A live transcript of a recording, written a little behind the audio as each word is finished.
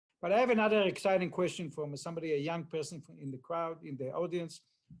But I have another exciting question from somebody, a young person in the crowd, in the audience.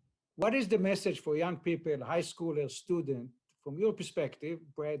 What is the message for young people, high schooler, student, from your perspective?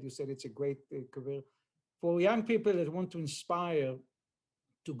 Brad, you said it's a great career. For young people that want to inspire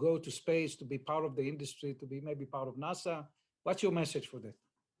to go to space, to be part of the industry, to be maybe part of NASA, what's your message for that?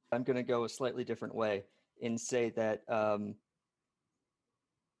 I'm going to go a slightly different way and say that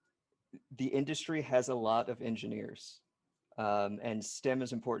the industry has a lot of engineers, and STEM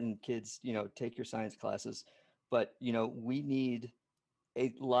is important. Kids, take your science classes, but we need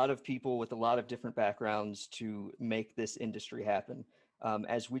a lot of people with a lot of different backgrounds to make this industry happen.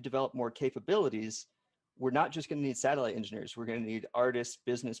 As we develop more capabilities, we're not just going to need satellite engineers. We're going to need artists,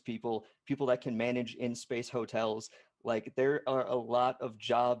 business people, people that can manage in-space hotels. Like, there are a lot of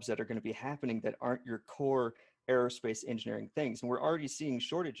jobs that are going to be happening that aren't your core aerospace engineering things. And we're already seeing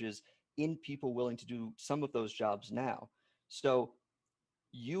shortages in people willing to do some of those jobs now. So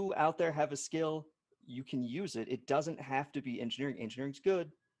you out there have a skill, you can use it. It doesn't have to be engineering. Engineering's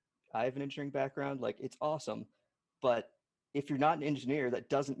good. I have an engineering background, like, it's awesome. But if you're not an engineer, that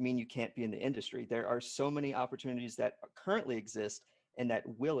doesn't mean you can't be in the industry. There are so many opportunities that currently exist and that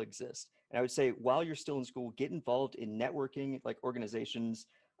will exist. And I would say, while you're still in school, get involved in networking, like organizations.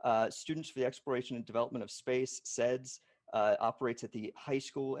 Students for the Exploration and Development of Space, SEDS, operates at the high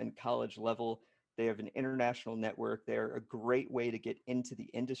school and college level. They have an international network. They're a great way to get into the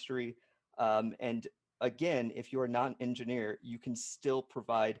industry. And again, if you are not an engineer, you can still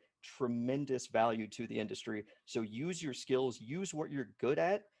provide tremendous value to the industry. So use your skills, use what you're good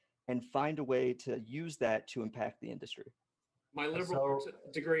at, and find a way to use that to impact the industry. My liberal arts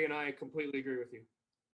degree and I completely agree with you.